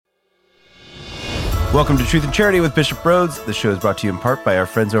Welcome to Truth and Charity with Bishop Rhodes. The show is brought to you in part by our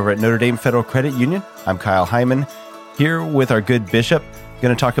friends over at Notre Dame Federal Credit Union. I'm Kyle Hyman, here with our good bishop.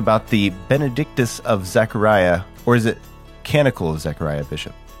 Going to talk about the Benedictus of Zechariah, or is it Canticle of Zechariah,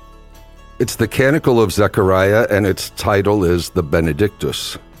 Bishop? It's the Canticle of Zechariah, and its title is the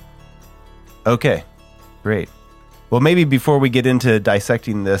Benedictus. Okay, great. Well, maybe before we get into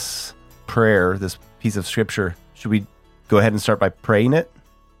dissecting this prayer, this piece of scripture, should we go ahead and start by praying it?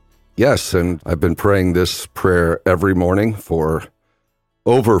 Yes, and I've been praying this prayer every morning for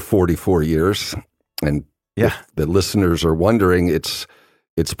over 44 years. And if the listeners are wondering, it's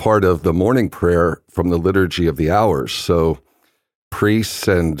part of the morning prayer from the Liturgy of the Hours. So priests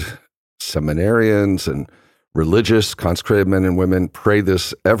and seminarians and religious consecrated men and women pray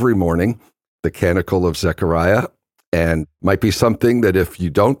this every morning, the Canticle of Zechariah, and might be something that if you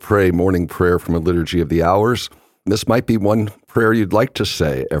don't pray morning prayer from a Liturgy of the Hours, this might be one prayer you'd like to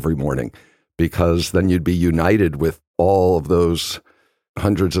say every morning, because then you'd be united with all of those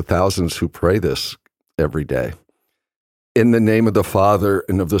hundreds of thousands who pray this every day. In the name of the Father,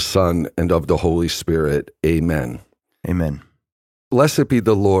 and of the Son, and of the Holy Spirit, amen. Amen. Blessed be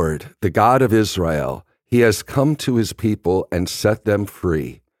the Lord, the God of Israel. He has come to his people and set them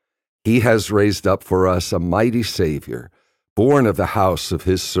free. He has raised up for us a mighty Savior, born of the house of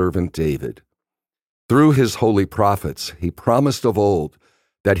his servant David. Through his holy prophets, he promised of old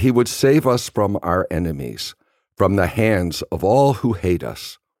that he would save us from our enemies, from the hands of all who hate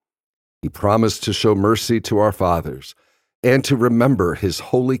us. He promised to show mercy to our fathers and to remember his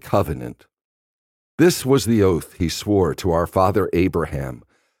holy covenant. This was the oath he swore to our father Abraham,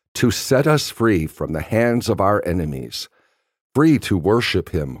 to set us free from the hands of our enemies, free to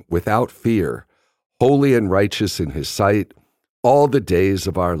worship him without fear, holy and righteous in his sight, all the days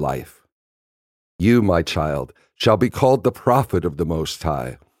of our life. You, my child, shall be called the prophet of the Most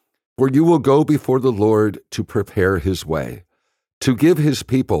High, for you will go before the Lord to prepare his way, to give his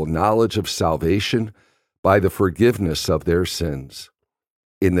people knowledge of salvation by the forgiveness of their sins.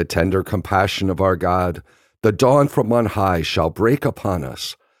 In the tender compassion of our God, the dawn from on high shall break upon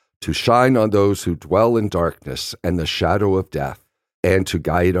us, to shine on those who dwell in darkness and the shadow of death, and to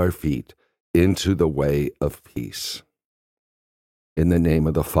guide our feet into the way of peace. In the name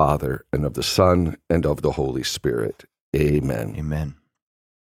of the Father, and of the Son, and of the Holy Spirit. Amen. Amen.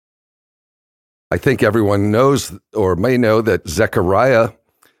 I think everyone knows or may know that Zechariah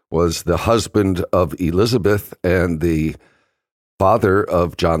was the husband of Elizabeth and the father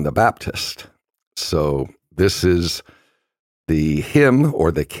of John the Baptist. So this is the hymn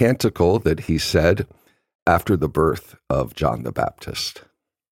or the canticle that he said after the birth of John the Baptist.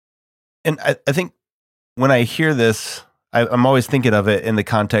 And I think when I hear this, I'm always thinking of it in the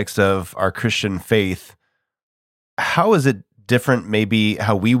context of our Christian faith. How is it different, maybe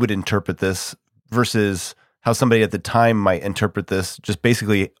how we would interpret this versus how somebody at the time might interpret this, just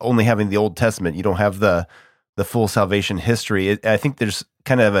basically only having the Old Testament? You don't have the full salvation history. I think there's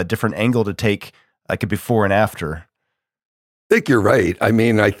kind of a different angle to take, like a before and after. I think you're right. I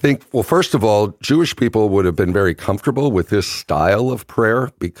mean, I think, well, first of all, Jewish people would have been very comfortable with this style of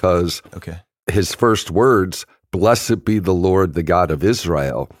prayer because his first words, "Blessed be the Lord, the God of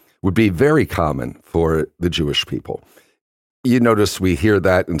Israel," would be very common for the Jewish people. You notice we hear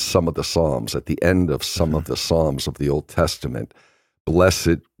that in some of the Psalms, at the end of some of the Psalms of the Old Testament.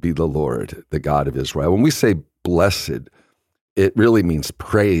 Blessed be the Lord, the God of Israel. When we say blessed, it really means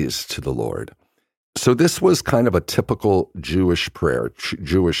praise to the Lord. So this was kind of a typical Jewish prayer,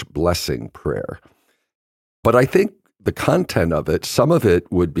 Jewish blessing prayer. But I think the content of it, some of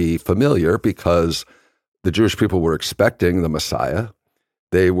it would be familiar because the Jewish people were expecting the Messiah.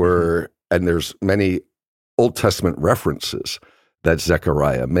 They were, and there's many Old Testament references that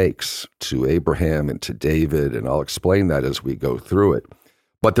Zechariah makes to Abraham and to David, and I'll explain that as we go through it.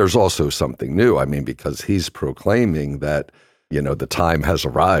 But there's also something new, I mean, because he's proclaiming that, the time has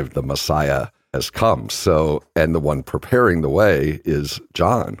arrived, the Messiah has come. So, and the one preparing the way is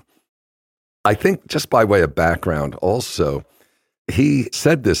John. I think just by way of background also, he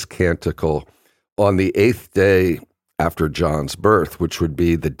said this canticle on the 8th day after John's birth, which would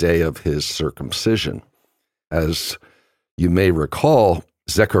be the day of his circumcision. As you may recall,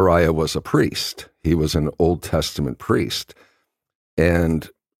 Zechariah was a priest. He was an Old Testament priest. And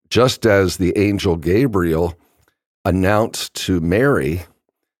just as the angel Gabriel announced to Mary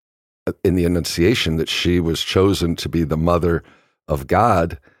in the Annunciation that she was chosen to be the mother of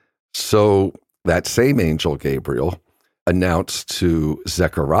God, so that same angel Gabriel announced to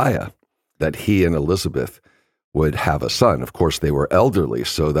Zechariah that he and Elizabeth would have a son. Of course, they were elderly,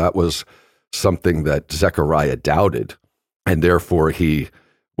 so that was something that Zechariah doubted, and therefore he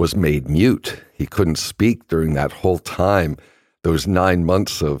was made mute. He couldn't speak during that whole time, those 9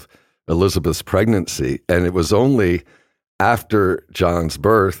 months of Elizabeth's pregnancy. And it was only after John's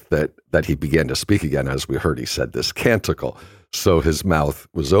birth that he began to speak again. As we heard, he said this canticle, so his mouth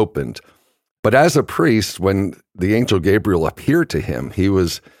was opened. But as a priest, when the angel Gabriel appeared to him, he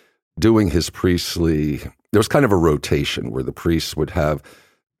was doing his priestly, there was kind of a rotation where the priests would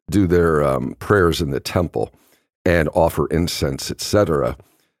do their prayers in the temple and offer incense, etc.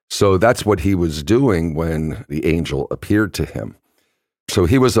 So that's what he was doing when the angel appeared to him. So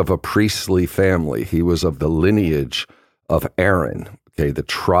he was of a priestly family. He was of the lineage of Aaron, okay, the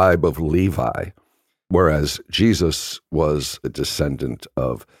tribe of Levi, whereas Jesus was a descendant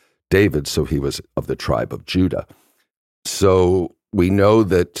of David, so he was of the tribe of Judah. So we know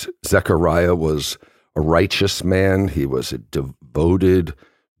that Zechariah was a righteous man. He was a devoted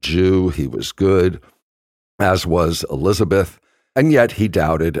Jew. He was good, as was Elizabeth. And yet he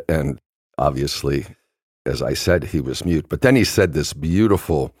doubted, and obviously, as I said, he was mute. But then he said this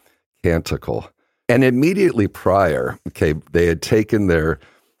beautiful canticle. And immediately prior, okay, they had taken their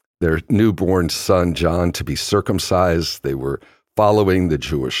newborn son, John, to be circumcised. They were following the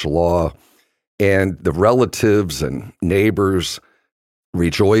Jewish law. And the relatives and neighbors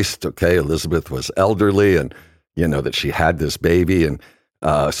rejoiced. Okay, Elizabeth was elderly and, that she had this baby. And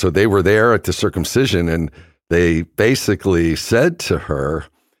so they were there at the circumcision, and they basically said to her,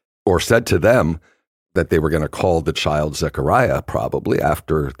 or said to them, that they were going to call the child Zechariah, probably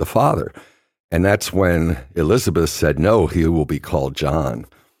after the father. And that's when Elizabeth said, no, he will be called John.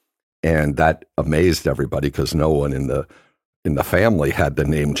 And that amazed everybody because no one in the family had the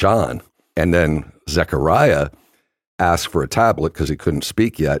name John. And then Zechariah asked for a tablet because he couldn't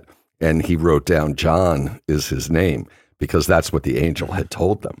speak yet. And he wrote down John is his name because that's what the angel had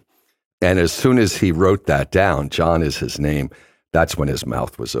told them. And as soon as he wrote that down, John is his name, that's when his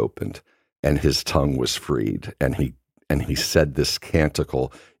mouth was opened and his tongue was freed. And he said this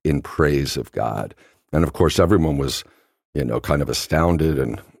canticle in praise of God. And of course, everyone was, kind of astounded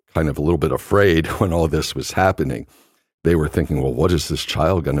and kind of a little bit afraid when all this was happening. They were thinking, well, what is this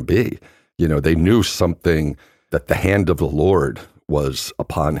child going to be? They knew something, that the hand of the Lord was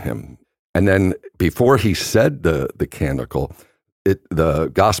upon him. And then before he said the canticle,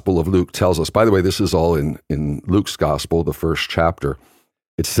 the Gospel of Luke tells us, by the way, this is all in Luke's Gospel, the first chapter.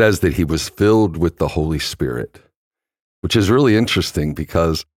 It says that he was filled with the Holy Spirit, which is really interesting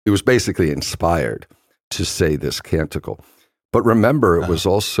because it was basically inspired to say this canticle. But remember, it was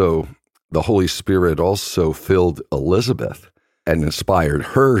also, the Holy Spirit also filled Elizabeth and inspired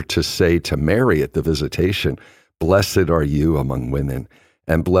her to say to Mary at the visitation, blessed are you among women,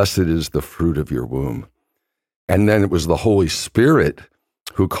 and blessed is the fruit of your womb. And then it was the Holy Spirit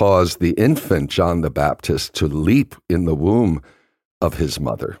who caused the infant John the Baptist to leap in the womb of his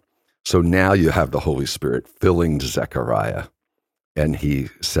mother. So now you have the Holy Spirit filling Zechariah, and he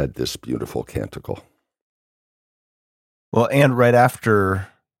said this beautiful canticle. Well, and right after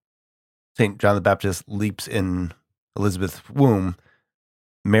St. John the Baptist leaps in Elizabeth's womb,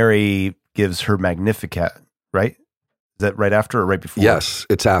 Mary gives her Magnificat, right? Is that right after or right before? Yes,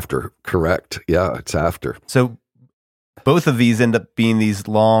 it's after. Correct. Yeah, it's after. So both of these end up being these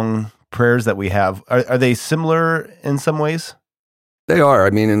long prayers that we have. Are they similar in some ways? They are. I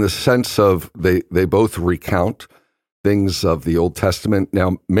mean, in the sense of they both recount things of the Old Testament.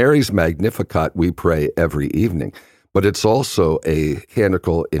 Now, Mary's Magnificat we pray every evening, but it's also a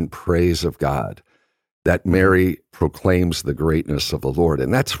canticle in praise of God, that Mary proclaims the greatness of the Lord.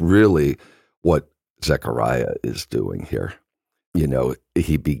 And that's really what Zechariah is doing here.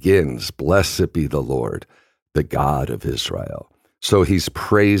 He begins, blessed be the Lord, the God of Israel. So he's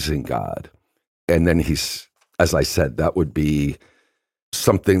praising God. And then he's, as I said, that would be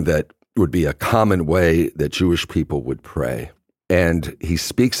something that would be a common way that Jewish people would pray. And he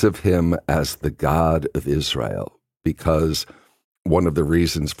speaks of him as the God of Israel, because one of the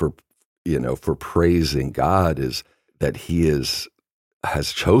reasons for praising God is that he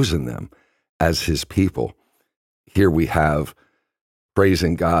has chosen them as his people. Here we have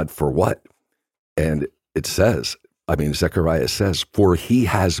praising God for what? And it says, Zechariah says, for he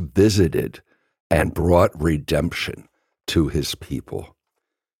has visited and brought redemption to his people.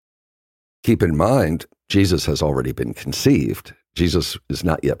 Keep in mind, Jesus has already been conceived. Jesus is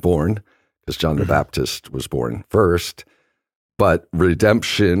not yet born, because John the Baptist was born first, but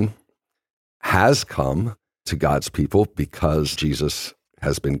redemption has come to God's people because Jesus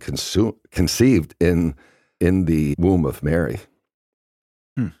has been conceived in the womb of Mary.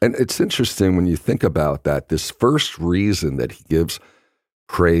 And it's interesting when you think about that, this first reason that he gives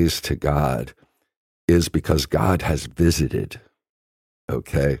praise to God is because God has visited.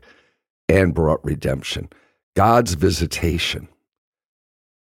 okay, and brought redemption. God's visitation.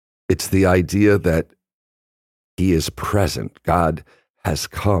 It's the idea that he is present. God has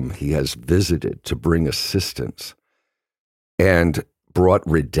come. He has visited to bring assistance and brought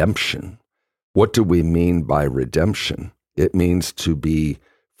redemption. What do we mean by redemption? It means to be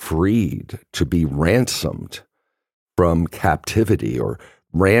freed, to be ransomed from captivity or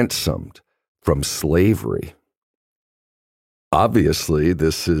ransomed from slavery. Obviously,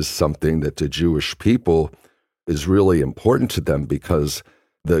 this is something that the Jewish people is really important to them because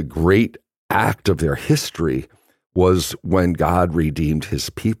the great act of their history was when God redeemed his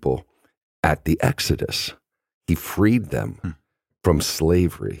people at the Exodus. He freed them from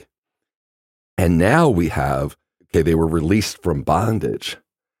slavery. And now we have, they were released from bondage.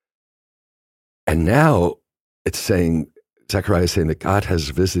 And now it's saying, Zechariah is saying that God has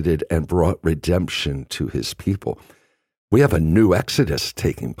visited and brought redemption to his people. We have a new Exodus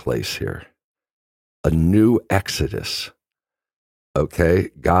taking place here. A new Exodus.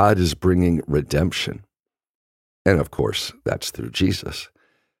 Okay? God is bringing redemption. And of course, that's through Jesus.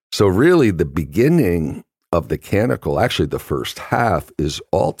 So really, the beginning of the canticle, actually the first half, is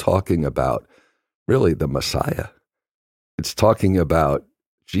all talking about really the Messiah. It's talking about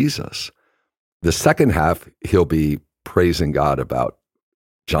Jesus. The second half, he'll be praising God about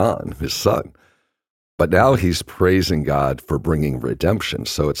John, his son. But now he's praising God for bringing redemption.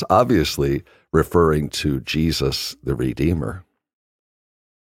 So it's obviously referring to Jesus, the Redeemer.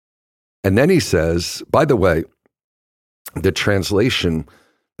 And then he says, by the way, the translation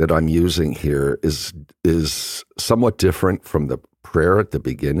that I'm using here is somewhat different from the prayer at the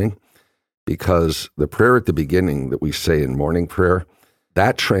beginning, because the prayer at the beginning that we say in morning prayer,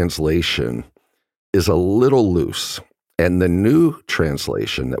 that translation is a little loose. And the new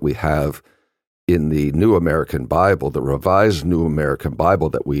translation that we have in the New American Bible, the Revised New American Bible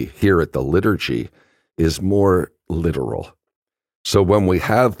that we hear at the liturgy, is more literal. So when we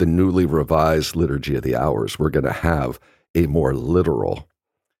have the newly revised Liturgy of the Hours, we're going to have a more literal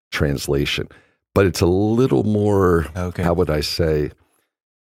translation. But it's a little more, how would I say,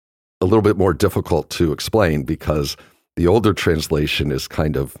 a little bit more difficult to explain because the older translation is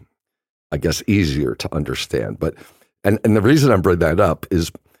kind of, I guess, easier to understand. But and the reason I'm bringing that up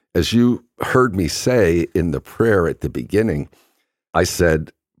is, as you heard me say in the prayer at the beginning, I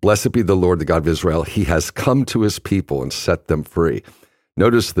said, "Blessed be the Lord, the God of Israel. He has come to his people and set them free."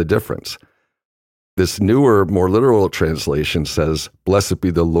 Notice the difference. This newer, more literal translation says, "Blessed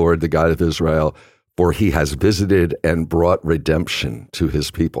be the Lord, the God of Israel, for he has visited and brought redemption to his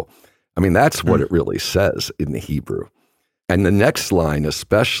people." I mean, that's what it really says in the Hebrew. And the next line,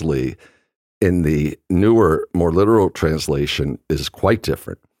 especially in the newer, more literal translation, is quite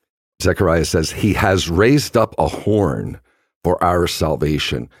different. Zechariah says, "He has raised up a horn for our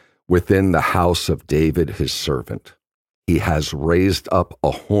salvation within the house of David, his servant." He has raised up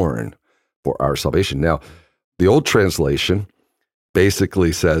a horn for our salvation. Now, the old translation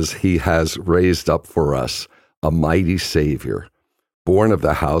basically says, "He has raised up for us a mighty Savior, born of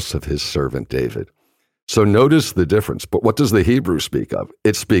the house of his servant David." So notice the difference. But what does the Hebrew speak of?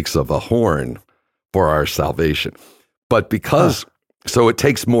 It speaks of a horn for our salvation. But because, so it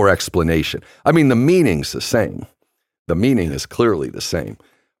takes more explanation. I mean, the meaning's the same. The meaning is clearly the same,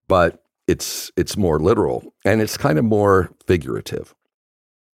 but it's more literal and it's kind of more figurative.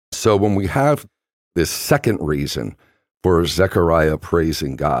 So when we have this second reason for Zechariah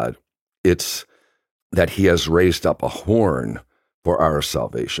praising God, it's that he has raised up a horn for our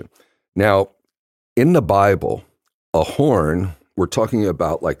salvation. Now, in the Bible, a horn, we're talking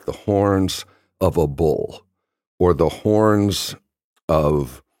about like the horns of a bull or the horns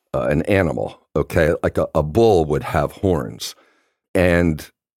of an animal, okay? Like a bull would have horns. And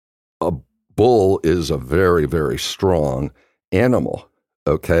a bull is a very, very strong animal,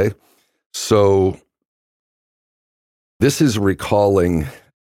 okay? So this is recalling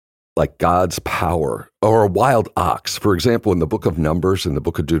like God's power, or a wild ox. For example, in the book of Numbers, in the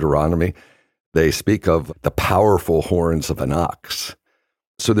book of Deuteronomy, they speak of the powerful horns of an ox.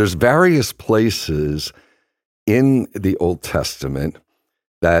 So there's various places in the Old Testament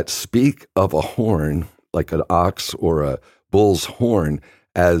that speak of a horn, like an ox or a bull's horn,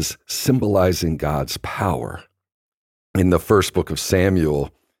 as symbolizing God's power. In the first book of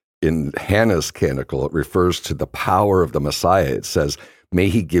Samuel, in Hannah's canticle, it refers to the power of the Messiah. It says, "May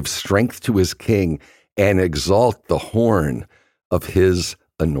he give strength to his king and exalt the horn of his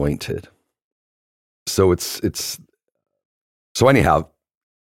anointed." So so anyhow,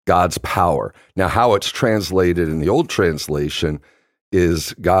 God's power. Now, how it's translated in the old translation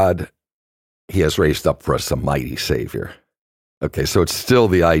is God, he has raised up for us a mighty Savior. Okay, so it's still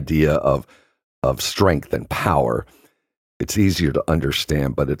the idea of strength and power. It's easier to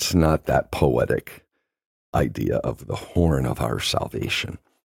understand, but it's not that poetic idea of the horn of our salvation.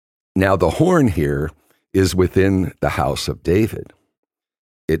 Now, the horn here is within the house of David.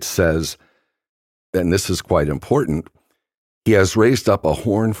 It says, and this is quite important, he has raised up a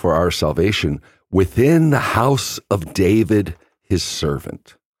horn for our salvation within the house of David, his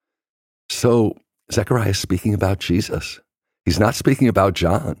servant. So Zechariah is speaking about Jesus. He's not speaking about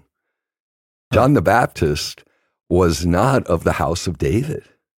John. John the Baptist was not of the house of David.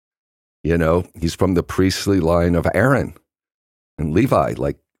 You know, he's from the priestly line of Aaron and Levi,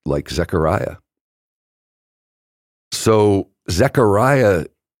 like Zechariah. So Zechariah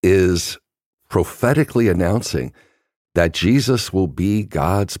is prophetically announcing that Jesus will be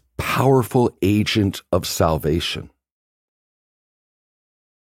God's powerful agent of salvation.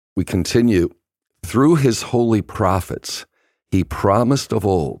 We continue, through his holy prophets, he promised of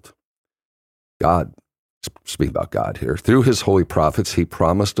old, God, speak about God here, through his holy prophets, he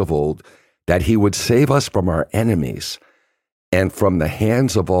promised of old that he would save us from our enemies and from the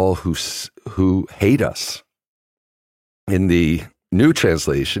hands of all who hate us. In the New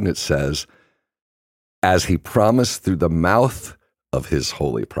Translation, it says, as he promised through the mouth of his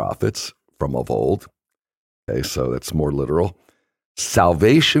holy prophets from of old. Okay, so that's more literal.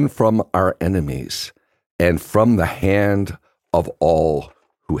 Salvation from our enemies and from the hand of all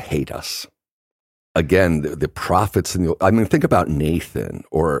who hate us. Again, the prophets, think about Nathan,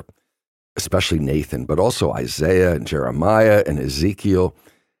 or especially Nathan, but also Isaiah and Jeremiah and Ezekiel.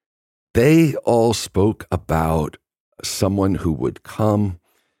 They all spoke about someone who would come,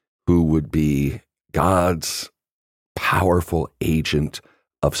 who would be God's powerful agent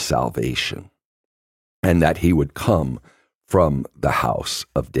of salvation, and that he would come from the house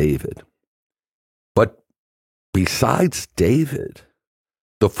of David. But besides David,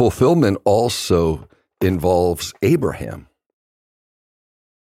 the fulfillment also involves Abraham.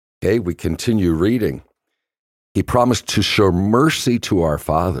 Okay, we continue reading. He promised to show mercy to our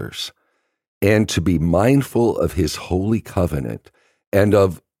fathers and to be mindful of his holy covenant and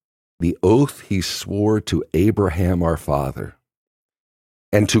of the oath he swore to Abraham our father,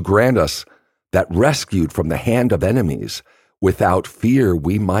 and to grant us that rescued from the hand of enemies, without fear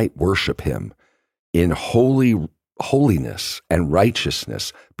we might worship him in holiness and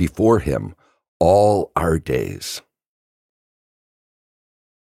righteousness before him all our days.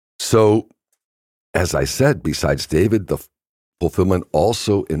 So, as I said, besides David, the fulfillment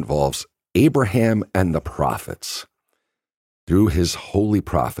also involves Abraham and the prophets. Through his holy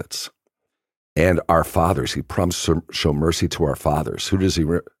prophets and our fathers, he promised to show mercy to our fathers. Who does he,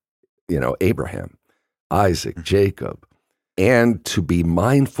 Abraham, Isaac, Jacob, and to be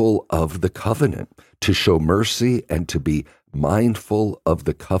mindful of the covenant, to show mercy and to be mindful of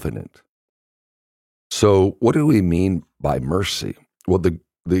the covenant. So what do we mean by mercy? Well,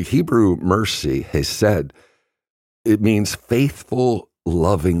 the Hebrew mercy has said, it means faithful,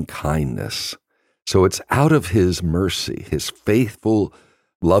 loving kindness. So it's out of his mercy, his faithful,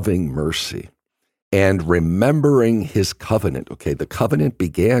 loving mercy, and remembering his covenant. Okay, the covenant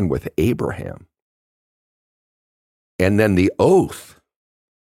began with Abraham. And then the oath,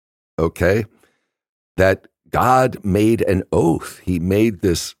 okay, that God made an oath. He made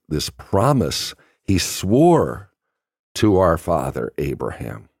this promise. He swore to our father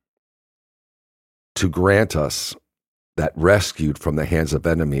Abraham to grant us that rescued from the hands of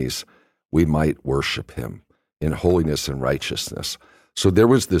enemies, we might worship him in holiness and righteousness. So there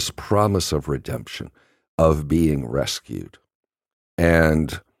was this promise of redemption, of being rescued.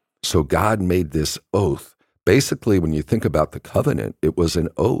 And so God made this oath. Basically, when you think about the covenant, it was an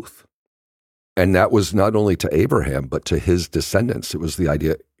oath. And that was not only to Abraham, but to his descendants. It was the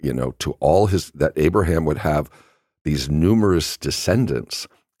idea, to all that Abraham would have these numerous descendants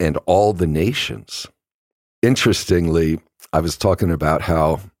and all the nations. Interestingly, I was talking about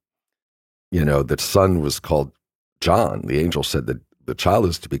how the son was called John. The angel said that the child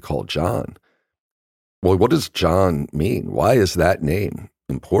is to be called John. Well, what does John mean? Why is that name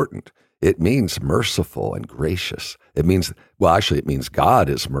important? It means merciful and gracious. It means God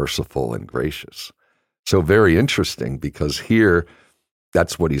is merciful and gracious. So very interesting, because here,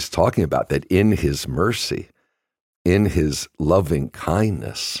 that's what he's talking about, that in his mercy, in his loving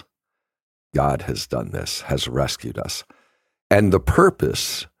kindness, God has done this, has rescued us. And the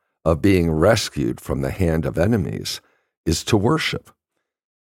purpose of being rescued from the hand of enemies is to worship.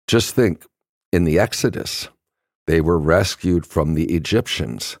 Just think, in the Exodus, they were rescued from the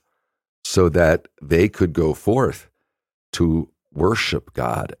Egyptians so that they could go forth to worship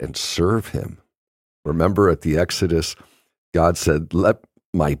God and serve him. Remember at the Exodus, God said, let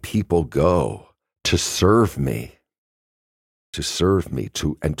my people go to serve me,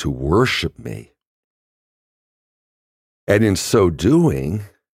 and to worship me. And in so doing,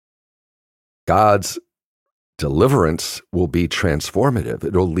 God's deliverance will be transformative.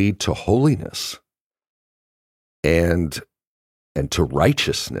 It'll lead to holiness and to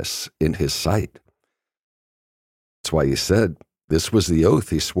righteousness in his sight. That's why he said, this was the oath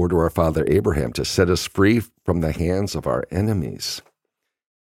he swore to our father Abraham, to set us free from the hands of our enemies.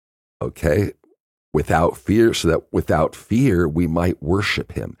 Okay? Without fear, so that without fear we might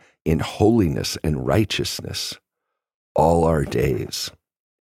worship him in holiness and righteousness all our days.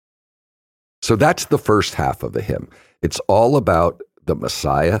 So that's the first half of the hymn. It's all about the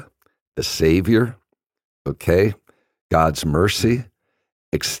Messiah, the Savior, okay? God's mercy,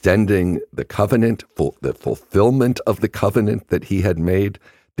 extending the covenant, the fulfillment of the covenant that he had made,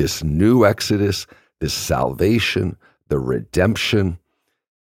 this new Exodus, this salvation, the redemption,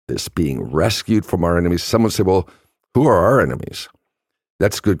 this being rescued from our enemies. Someone say, well, who are our enemies?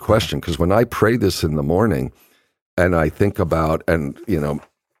 That's a good question, because when I pray this in the morning and I think about, and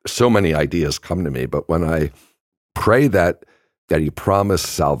so many ideas come to me, but when I pray that he promised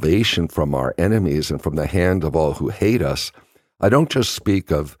salvation from our enemies and from the hand of all who hate us, I don't just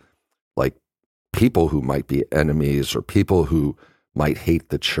speak of like people who might be enemies or people who might hate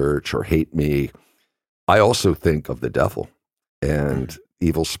the church or hate me. I also think of the devil and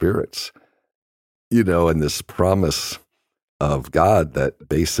evil spirits, and this promise of God that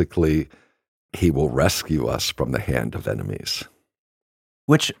basically he will rescue us from the hand of enemies.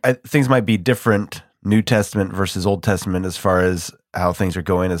 Which things might be different, New Testament versus Old Testament, as far as how things are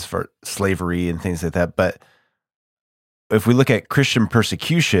going as far slavery and things like that. But if we look at Christian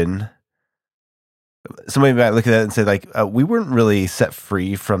persecution, somebody might look at that and say, like, we weren't really set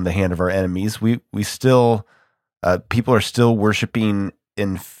free from the hand of our enemies. We still, people are still worshiping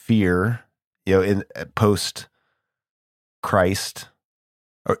in fear, in post Christ.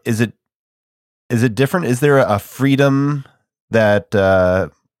 Or is it different? Is there a freedom that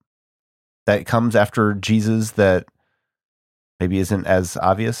comes after Jesus that maybe isn't as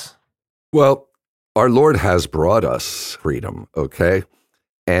obvious? Well, our Lord has brought us freedom, okay?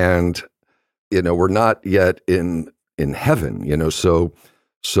 And, we're not yet in heaven, so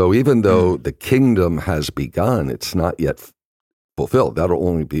even though the kingdom has begun, it's not yet fulfilled. That'll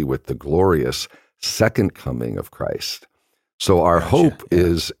only be with the glorious second coming of Christ. So our hope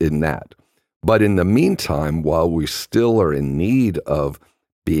is in that. But in the meantime, while we still are in need of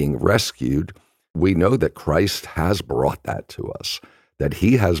being rescued, we know that Christ has brought that to us, that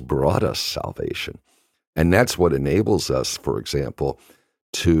he has brought us salvation. And that's what enables us, for example,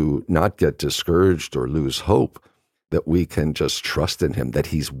 to not get discouraged or lose hope, that we can just trust in him, that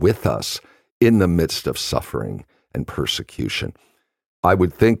he's with us in the midst of suffering and persecution. I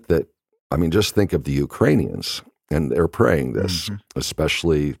would think that, just think of the Ukrainians, and they're praying this,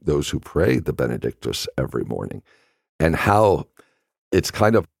 especially those who pray the Benedictus every morning, and how it's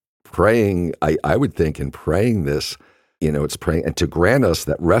kind of praying, I would think in praying this, it's praying, and to grant us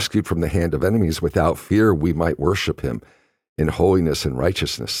that rescued from the hand of enemies without fear, we might worship him in holiness and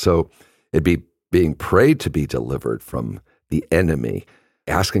righteousness. So it'd be being prayed to be delivered from the enemy,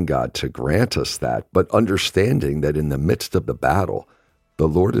 asking God to grant us that, but understanding that in the midst of the battle, the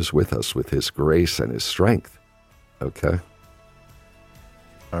Lord is with us with his grace and his strength. Okay.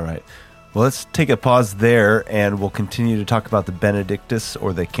 All right. Well, let's take a pause there, and we'll continue to talk about the Benedictus,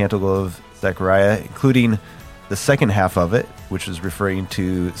 or the Canticle of Zechariah, including the second half of it, which is referring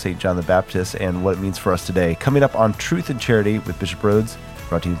to St. John the Baptist and what it means for us today. Coming up on Truth and Charity with Bishop Rhoades,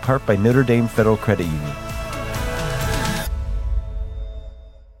 brought to you in part by Notre Dame Federal Credit Union.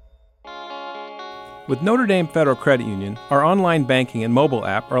 With Notre Dame Federal Credit Union, our online banking and mobile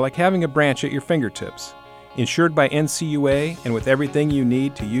app are like having a branch at your fingertips. Insured by NCUA and with everything you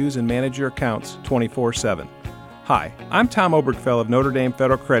need to use and manage your accounts 24/7. Hi, I'm Tom Obergfell of Notre Dame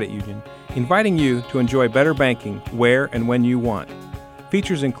Federal Credit Union, inviting you to enjoy better banking where and when you want.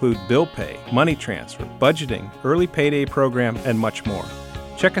 Features include bill pay, money transfer, budgeting, early payday program, and much more.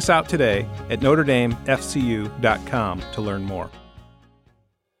 Check us out today at NotreDameFCU.com to learn more.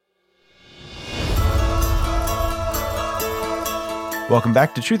 Welcome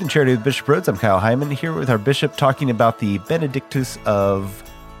back to Truth and Charity with Bishop Rhoades. I'm Kyle Hyman, here with our bishop, talking about the Benedictus of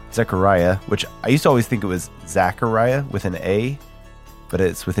Zechariah, which I used to always think it was Zachariah with an A, but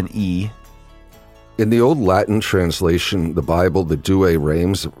it's with an E. In the old Latin translation, the Bible, the Douay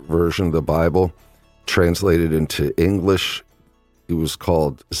Rheims version of the Bible, translated into English, it was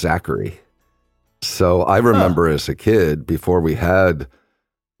called Zachary. So I remember as a kid, before we had,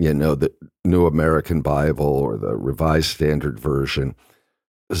 the New American Bible or the Revised Standard Version,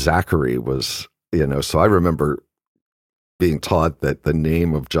 Zachary was, so I remember being taught that the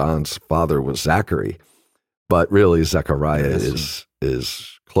name of John's father was Zachary, but really Zechariah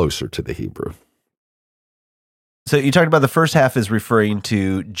is closer to the Hebrew. So you talked about the first half is referring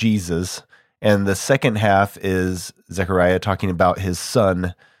to Jesus, and the second half is Zechariah talking about his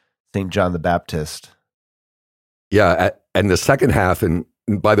son, St. John the Baptist. Yeah, and the second half, and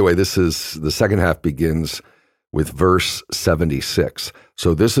by the way, the second half begins with verse 76.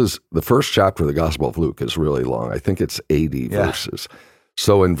 So this is the first chapter of the Gospel of Luke is really long. I think it's 80 verses.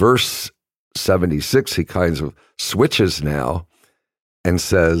 So in verse 76, he kind of switches now and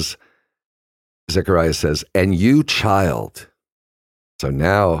says, Zechariah says, "And you, child," so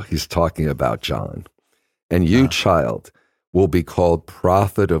now he's talking about John, "and you, child, will be called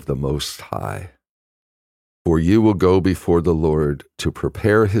prophet of the Most High, for you will go before the Lord to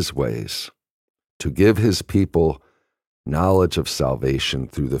prepare his ways, to give his people knowledge of salvation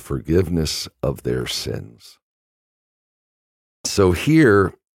through the forgiveness of their sins." So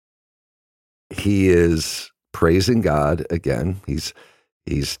here he is praising God again. He's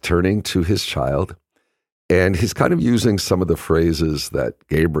turning to his child, and he's kind of using some of the phrases that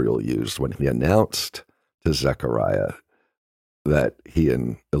Gabriel used when he announced to Zechariah that he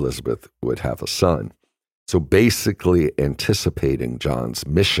and Elizabeth would have a son. So basically anticipating John's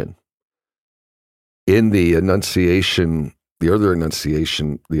mission. In the Annunciation, the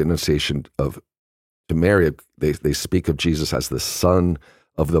Annunciation of to Mary, they speak of Jesus as the Son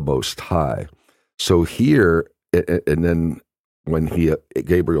of the Most High. So here, and then when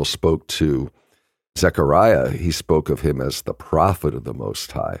Gabriel spoke to Zechariah, he spoke of him as the prophet of the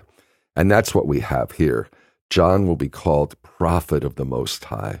Most High. And that's what we have here. John will be called prophet of the Most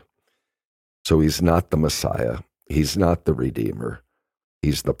High. So he's not the Messiah. He's not the Redeemer.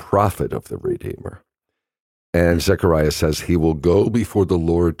 He's the prophet of the Redeemer. And Zechariah says he will go before the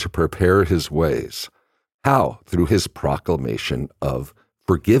Lord to prepare his ways. How? Through his proclamation of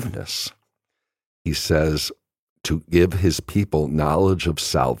forgiveness. He says to give his people knowledge of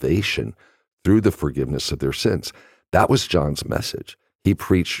salvation through the forgiveness of their sins. That was John's message. He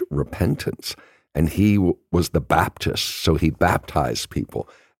preached repentance, and he was the Baptist, so he baptized people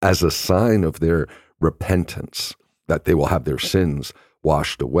as a sign of their repentance, that they will have their sins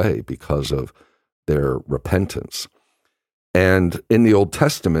washed away because of their repentance. And in the Old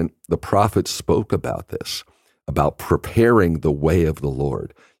Testament, the prophets spoke about this, about preparing the way of the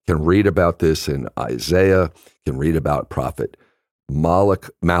Lord. You can read about this in Isaiah, you can read about prophet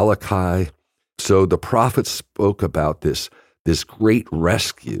Malachi. So the prophets spoke about this great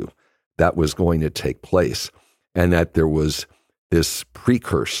rescue that was going to take place, and that there was this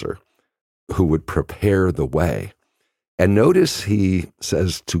precursor who would prepare the way. And notice he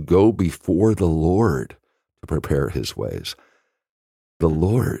says to go before the Lord to prepare his ways. The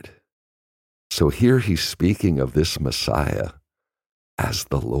Lord. So here he's speaking of this Messiah as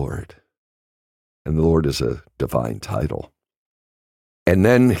the Lord. And the Lord is a divine title. And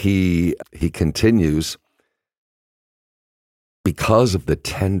then he continues, because of the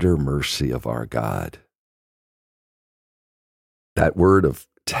tender mercy of our God. That word of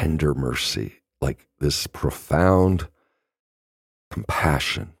tender mercy, like this profound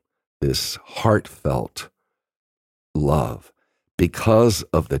compassion, this heartfelt love, because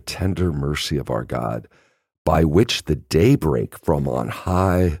of the tender mercy of our God, by which the daybreak from on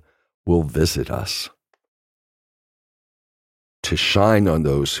high will visit us, to shine on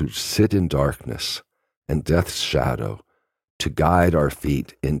those who sit in darkness and death's shadow, to guide our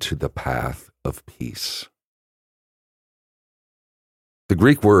feet into the path of peace. The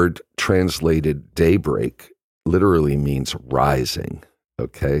Greek word translated daybreak literally means rising,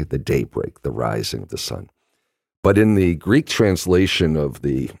 okay? The daybreak, the rising of the sun. But in the Greek translation of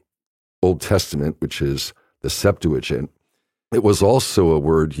the Old Testament, which is the Septuagint, it was also a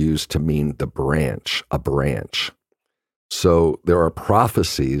word used to mean the branch, a branch. So there are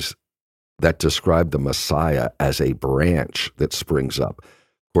prophecies that describe the Messiah as a branch that springs up.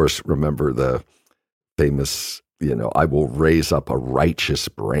 Of course, remember the famous, I will raise up a righteous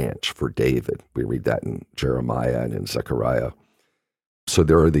branch for David. We read that in Jeremiah and in Zechariah. So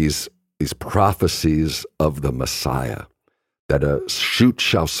there are these prophecies of the Messiah, that a shoot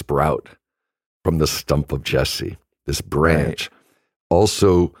shall sprout from the stump of Jesse, this branch. Right.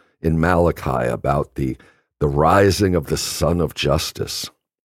 Also in Malachi about the rising of the Son of Justice.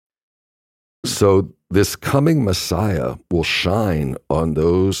 So this coming Messiah will shine on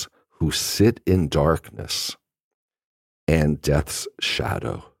those who sit in darkness and death's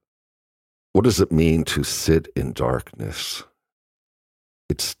shadow. What does it mean to sit in darkness?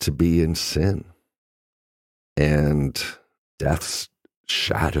 It's to be in sin and death's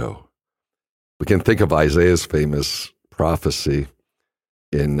shadow. We can think of Isaiah's famous prophecy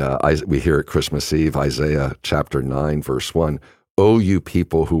we hear at Christmas Eve, Isaiah chapter 9, verse 1. O you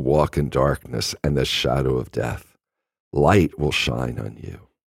people who walk in darkness and the shadow of death, light will shine on you.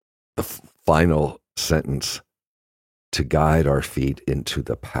 The final sentence, to guide our feet into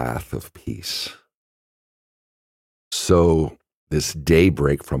the path of peace. So this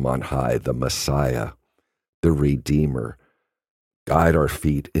daybreak from on high, the Messiah, the Redeemer, guide our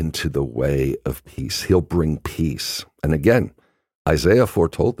feet into the way of peace. He'll bring peace. And again, Isaiah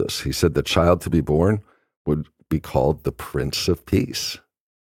foretold this. He said the child to be born would be called the Prince of Peace.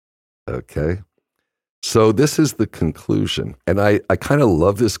 Okay? So this is the conclusion. And I kind of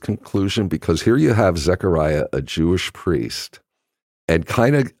love this conclusion because here you have Zechariah, a Jewish priest, and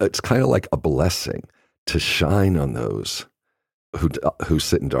it's kind of like a blessing to shine on those who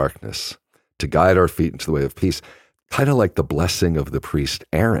sit in darkness, to guide our feet into the way of peace, kind of like the blessing of the priest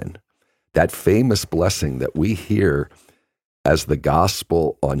Aaron, that famous blessing that we hear as the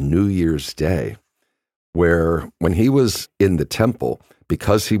gospel on New Year's Day, where when he was in the temple,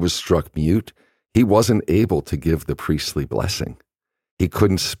 because he was struck mute, he wasn't able to give the priestly blessing. He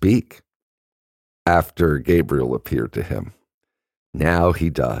couldn't speak after Gabriel appeared to him. Now he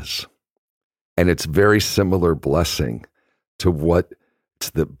does. And it's very similar blessing to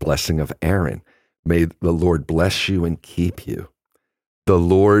the blessing of Aaron. May the Lord bless you and keep you. The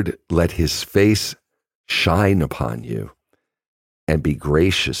Lord let his face shine upon you and be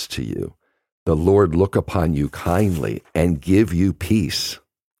gracious to you. The Lord look upon you kindly and give you peace.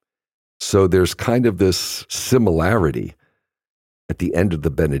 So there's kind of this similarity at the end of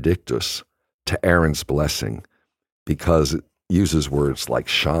the Benedictus to Aaron's blessing because it uses words like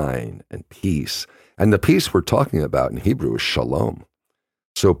shine and peace. And the peace we're talking about in Hebrew is shalom.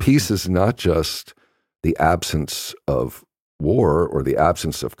 So peace is not just the absence of war or the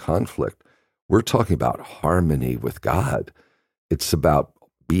absence of conflict. We're talking about harmony with God. It's about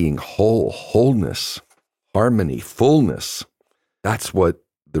being wholeness, harmony, fullness. That's what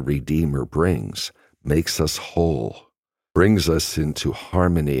the Redeemer brings, makes us whole, brings us into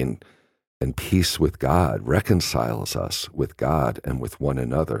harmony and peace with God, reconciles us with God and with one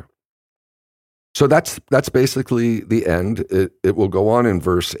another. So that's basically the end. It will go on in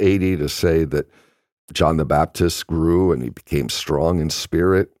verse 80 to say that John the Baptist grew and he became strong in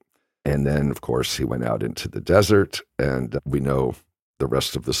spirit. And then, of course, he went out into the desert, and we know the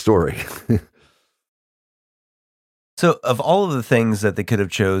rest of the story. So of all of the things that they could have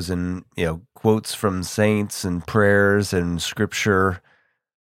chosen, quotes from saints and prayers and scripture,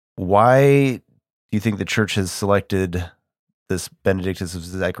 why do you think the church has selected this Benedictus of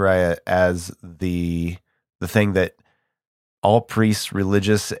Zechariah as the thing that all priests,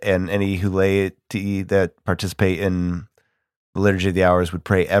 religious, and any who laity that participate in the Liturgy of the Hours would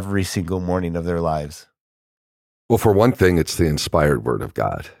pray every single morning of their lives? Well, for one thing, it's the inspired word of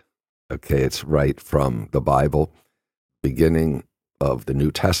God. Okay, it's right from the Bible, beginning of the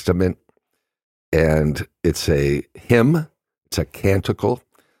New Testament, and it's a hymn, it's a canticle.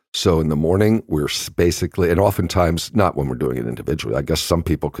 So in the morning, we're basically, and oftentimes, not when we're doing it individually, I guess some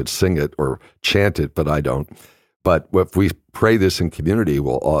people could sing it or chant it, but I don't. But if we pray this in community,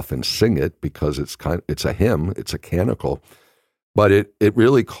 we'll often sing it because it's a hymn, it's a canticle. But it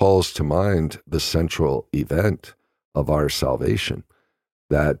really calls to mind the central event of our salvation,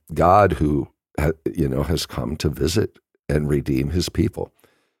 that God who has come to visit and redeem his people.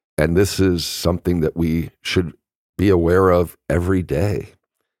 And this is something that we should be aware of every day,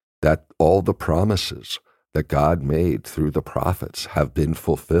 that all the promises that God made through the prophets have been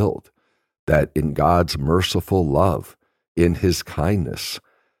fulfilled, that in God's merciful love, in his kindness,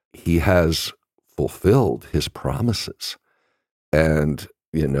 he has fulfilled his promises. And,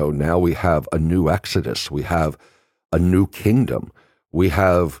 now we have a new Exodus. We have a new kingdom. We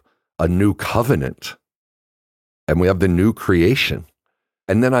have a new covenant. And we have the new creation.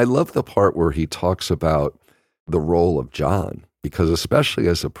 And then I love the part where he talks about the role of John, because especially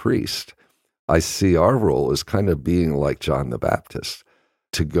as a priest, I see our role as kind of being like John the Baptist,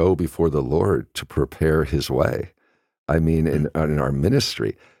 to go before the Lord to prepare his way. I mean, in our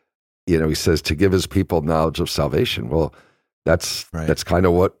ministry, he says to give his people knowledge of salvation. Well, that's kind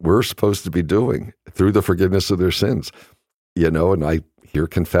of what we're supposed to be doing through the forgiveness of their sins, and I hear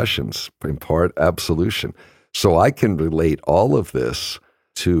confessions, impart absolution. So I can relate all of this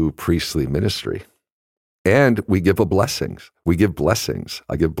to priestly ministry. And we give blessings. We give blessings.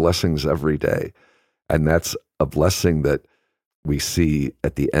 I give blessings every day. And that's a blessing that we see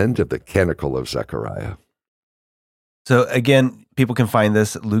at the end of the Canticle of Zechariah. So again, people can find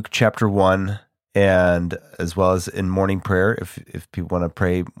this at Luke chapter 1, and as well as in morning prayer, if people want to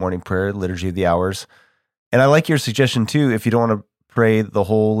pray morning prayer, Liturgy of the Hours. And I like your suggestion too, if you don't want to pray the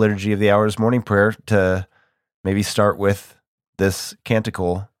whole Liturgy of the Hours morning prayer, to maybe start with this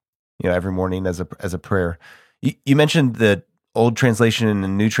canticle, every morning as a prayer. You mentioned the old translation and the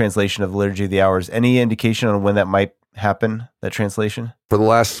new translation of the Liturgy of the Hours. Any indication on when that might happen, that translation? For the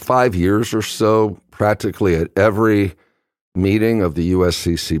last 5 years or so, practically at every meeting of the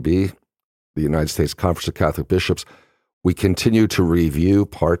USCCB, the United States Conference of Catholic Bishops, we continue to review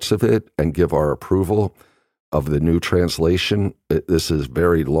parts of it and give our approval of the new translation. This is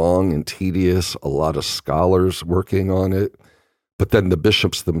very long and tedious, a lot of scholars working on it. But then the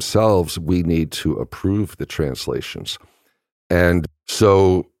bishops themselves, we need to approve the translations. And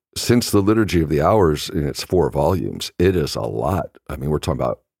so since the Liturgy of the Hours, in its 4 volumes, it is a lot. I mean, we're talking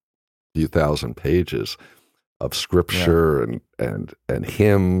about a few thousand pages of scripture and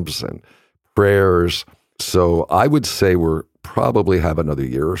hymns and prayers. So I would say we're probably have another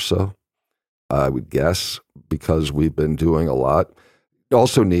year or so, I would guess, because we've been doing a lot. It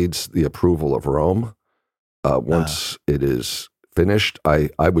also needs the approval of Rome. Once it is finished, I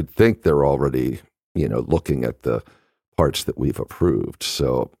would think they're already, looking at the parts that we've approved.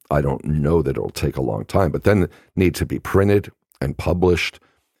 So I don't know that it'll take a long time, but then it needs to be printed and published.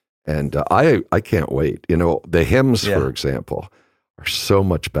 And I can't wait. The hymns, for example, are so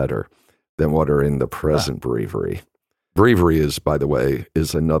much better than what are in the present breviary. Breviary is, by the way,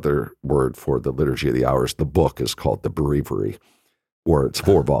 is another word for the Liturgy of the Hours. The book is called the breviary, or it's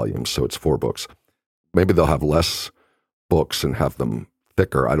 4 volumes, so it's 4 books. Maybe they'll have less books and have them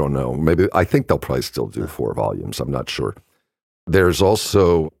thicker. I don't know. I think they'll probably still do 4 volumes. I'm not sure. There's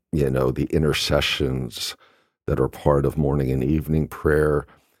also, the intercessions that are part of morning and evening prayer.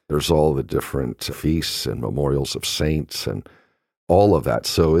 There's all the different feasts and memorials of saints and all of that.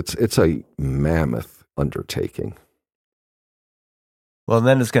 So it's a mammoth undertaking. Well,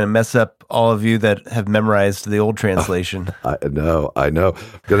 then it's going to mess up all of you that have memorized the old translation. I know. I'm going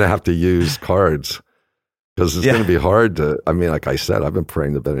to have to use cards because it's going to be hard to, like I said, I've been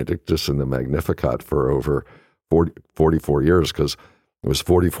praying the Benedictus and the Magnificat for over 44 years because it was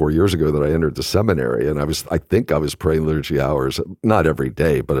 44 years ago that I entered the seminary, and I think I was praying Liturgy Hours, not every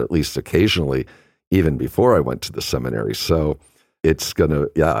day, but at least occasionally, even before I went to the seminary. So it's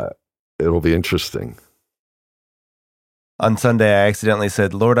it'll be interesting. On Sunday, I accidentally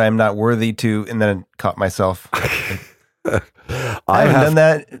said, "Lord, I am not worthy to," and then I caught myself. I haven't done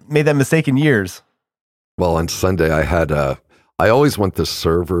that, made that mistake in years. Well, on Sunday, I always want the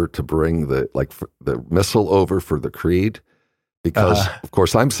server to bring the missal over for the creed. Because, of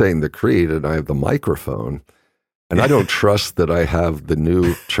course, I'm saying the creed and I have the microphone, and I don't trust that I have the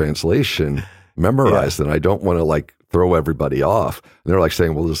new translation memorized, and I don't want to throw everybody off. And they're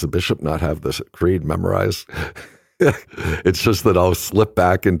saying, well, does the bishop not have the creed memorized? It's just that I'll slip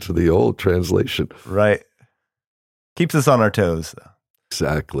back into the old translation. Right. Keeps us on our toes.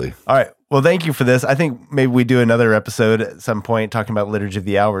 Exactly. All right. Well, thank you for this. I think maybe we do another episode at some point talking about Liturgy of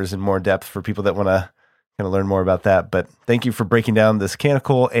the Hours in more depth for people that want to learn more about that. But thank you for breaking down this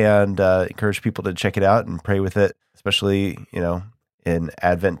canticle, and encourage people to check it out and pray with it, especially, in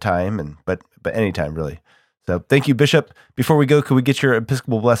Advent time but anytime really. So thank you, Bishop. Before we go, could we get your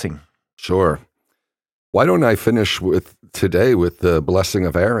Episcopal blessing? Sure. Why don't I finish today with the blessing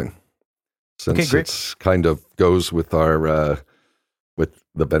of Aaron? Since it's kind of goes with our, with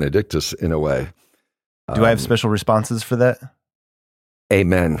the Benedictus in a way. Do I have special responses for that?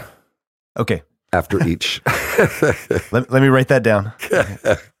 Amen. Okay. After each. let me write that down.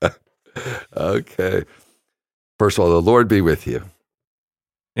 Okay. First of all, the Lord be with you.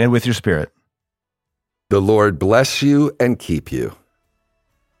 And with your spirit. The Lord bless you and keep you.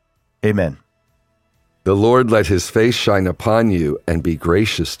 Amen. The Lord let his face shine upon you and be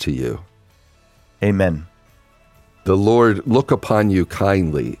gracious to you. Amen. The Lord look upon you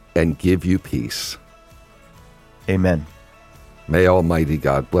kindly and give you peace. Amen. May Almighty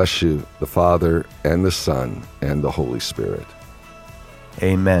God bless you, the Father, and the Son, and the Holy Spirit.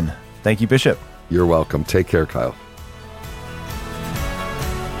 Amen. Thank you, Bishop. You're welcome. Take care, Kyle.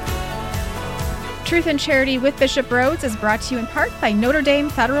 Truth and Charity with Bishop Rhoades is brought to you in part by Notre Dame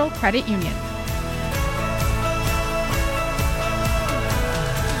Federal Credit Union.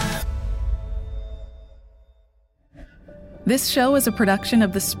 This show is a production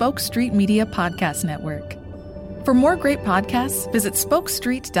of the Spoke Street Media Podcast Network. For more great podcasts, visit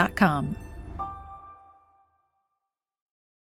spokestreet.com.